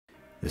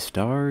The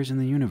stars in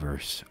the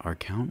universe are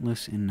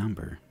countless in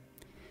number.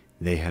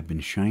 They have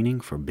been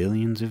shining for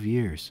billions of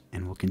years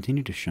and will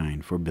continue to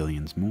shine for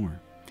billions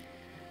more.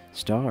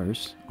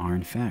 Stars are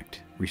in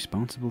fact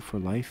responsible for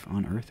life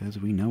on Earth as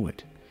we know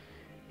it.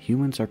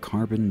 Humans are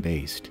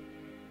carbon-based,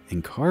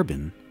 and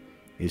carbon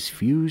is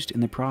fused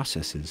in the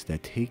processes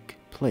that take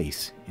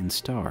place in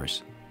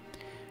stars.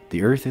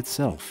 The Earth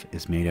itself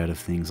is made out of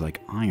things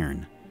like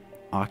iron,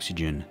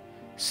 oxygen,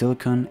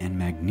 silicon, and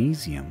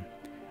magnesium,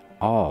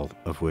 all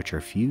of which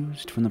are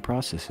fused from the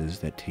processes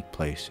that take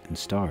place in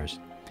stars.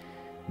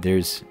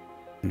 There's,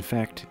 in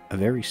fact, a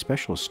very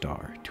special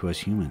star to us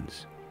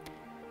humans,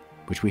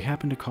 which we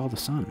happen to call the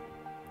Sun.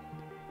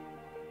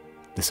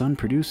 The Sun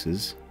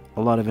produces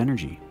a lot of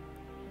energy,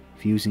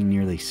 fusing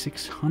nearly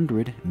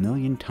 600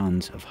 million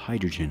tons of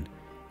hydrogen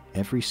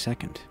every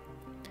second.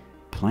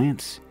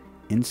 Plants,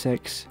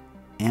 insects,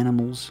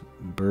 animals,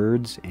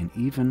 birds, and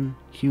even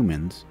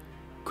humans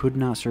could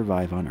not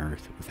survive on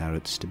Earth without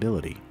its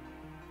stability.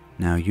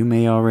 Now, you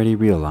may already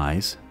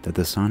realize that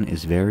the Sun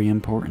is very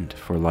important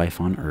for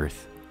life on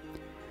Earth.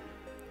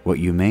 What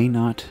you may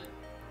not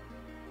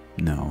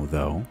know,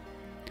 though,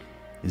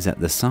 is that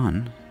the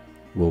Sun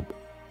will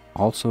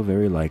also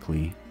very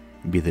likely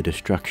be the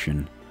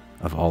destruction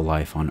of all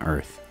life on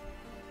Earth.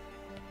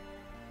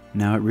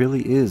 Now, it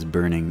really is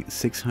burning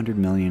 600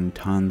 million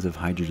tons of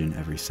hydrogen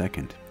every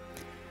second,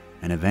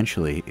 and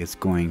eventually it's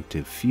going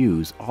to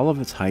fuse all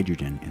of its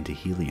hydrogen into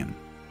helium.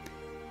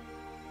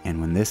 And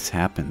when this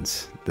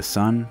happens, the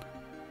Sun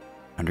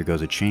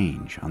undergoes a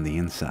change on the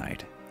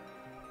inside.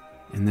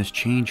 And this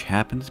change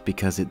happens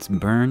because it's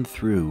burned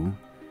through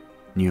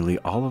nearly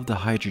all of the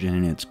hydrogen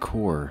in its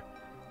core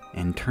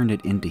and turned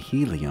it into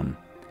helium,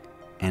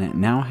 and it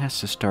now has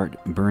to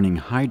start burning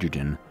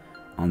hydrogen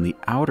on the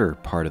outer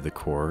part of the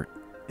core,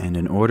 and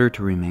in order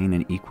to remain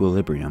in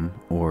equilibrium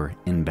or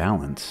in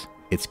balance,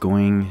 it's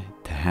going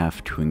to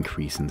have to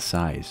increase in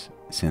size,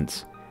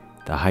 since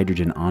the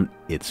hydrogen on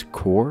its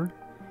core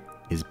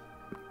is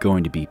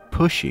going to be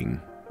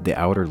pushing the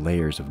outer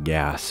layers of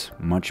gas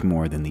much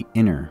more than the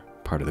inner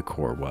part of the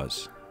core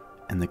was.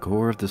 And the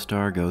core of the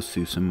star goes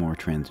through some more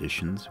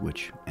transitions,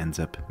 which ends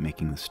up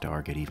making the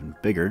star get even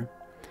bigger,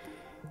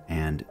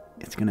 and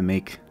it's going to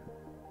make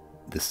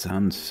the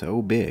Sun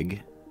so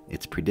big,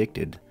 it's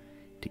predicted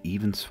to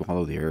even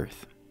swallow the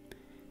Earth,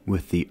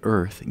 with the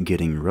Earth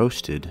getting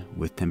roasted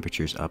with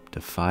temperatures up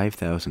to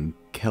 5,000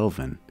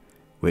 Kelvin,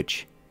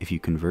 which, if you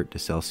convert to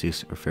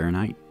Celsius or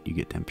Fahrenheit, you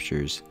get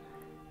temperatures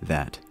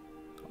that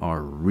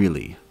are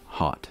really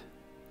hot.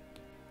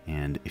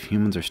 And if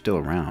humans are still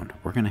around,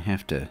 we're going to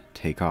have to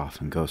take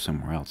off and go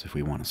somewhere else if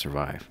we want to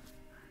survive,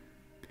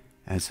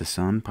 as the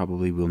Sun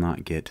probably will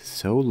not get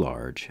so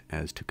large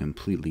as to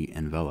completely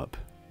envelop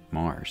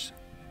Mars.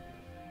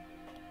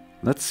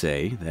 Let's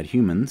say that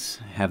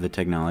humans have the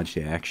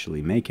technology to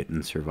actually make it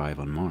and survive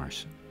on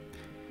Mars,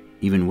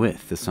 even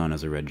with the Sun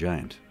as a red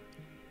giant.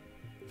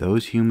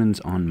 Those humans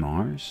on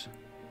Mars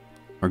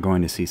are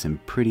going to see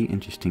some pretty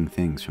interesting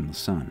things from the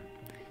Sun,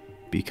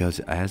 because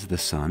as the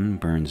Sun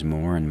burns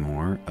more and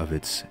more of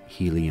its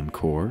helium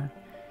core,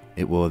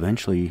 it will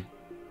eventually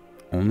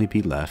only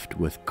be left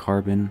with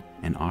carbon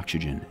and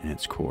oxygen in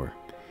its core.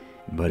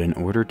 But in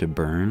order to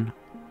burn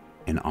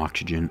an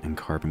oxygen and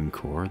carbon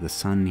core, the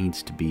Sun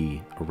needs to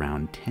be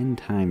around 10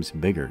 times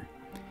bigger,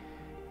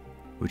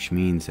 which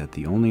means that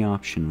the only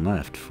option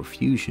left for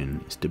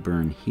fusion is to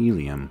burn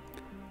helium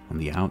on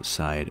the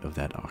outside of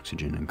that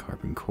oxygen and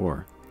carbon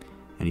core.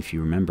 And if you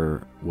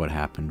remember what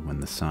happened when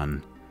the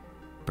Sun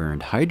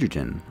burned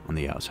hydrogen on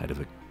the outside of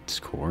its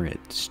core,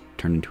 it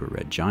turned into a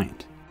red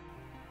giant.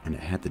 And it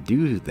had to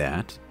do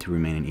that to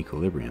remain in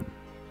equilibrium.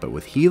 But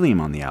with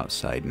helium on the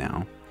outside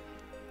now,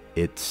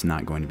 it's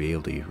not going to be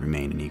able to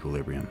remain in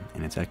equilibrium,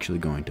 and it's actually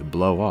going to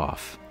blow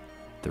off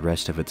the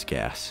rest of its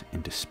gas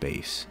into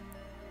space.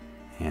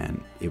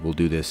 And it will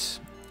do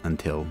this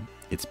until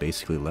it's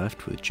basically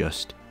left with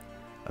just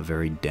a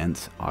very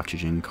dense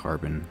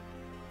oxygen-carbon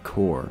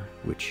core,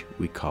 which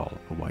we call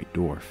a white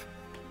dwarf,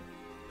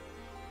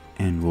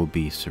 and will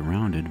be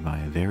surrounded by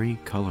a very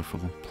colorful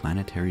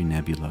planetary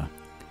nebula,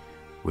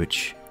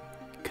 which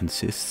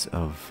consists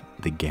of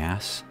the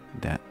gas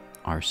that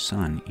our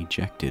Sun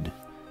ejected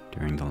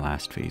during the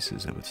last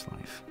phases of its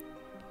life.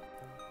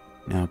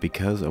 Now,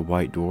 because a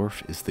white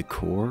dwarf is the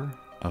core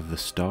of the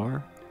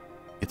star,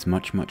 it's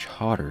much, much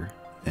hotter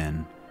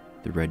than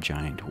the red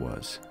giant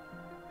was,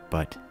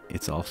 but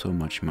it's also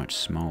much, much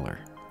smaller,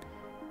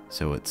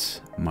 so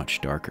it's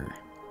much darker.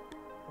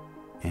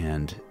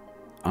 And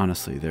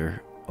honestly,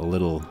 they're a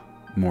little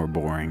more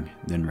boring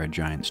than red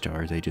giant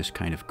stars. They just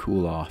kind of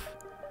cool off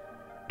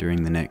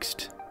during the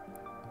next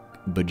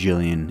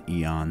bajillion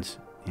eons,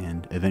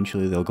 and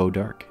eventually they'll go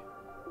dark.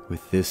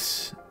 With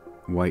this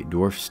white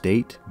dwarf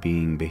state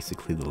being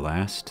basically the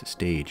last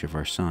stage of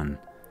our Sun,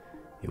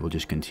 it will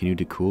just continue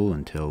to cool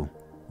until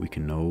we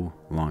can no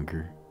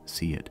longer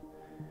see it.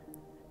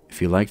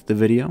 If you liked the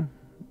video,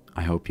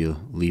 I hope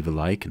you'll leave a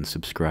like and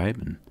subscribe,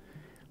 and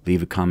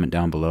leave a comment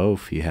down below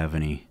if you have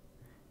any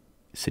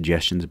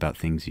suggestions about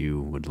things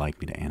you would like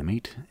me to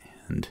animate,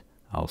 and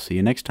I'll see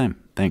you next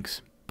time.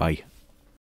 Thanks. Bye.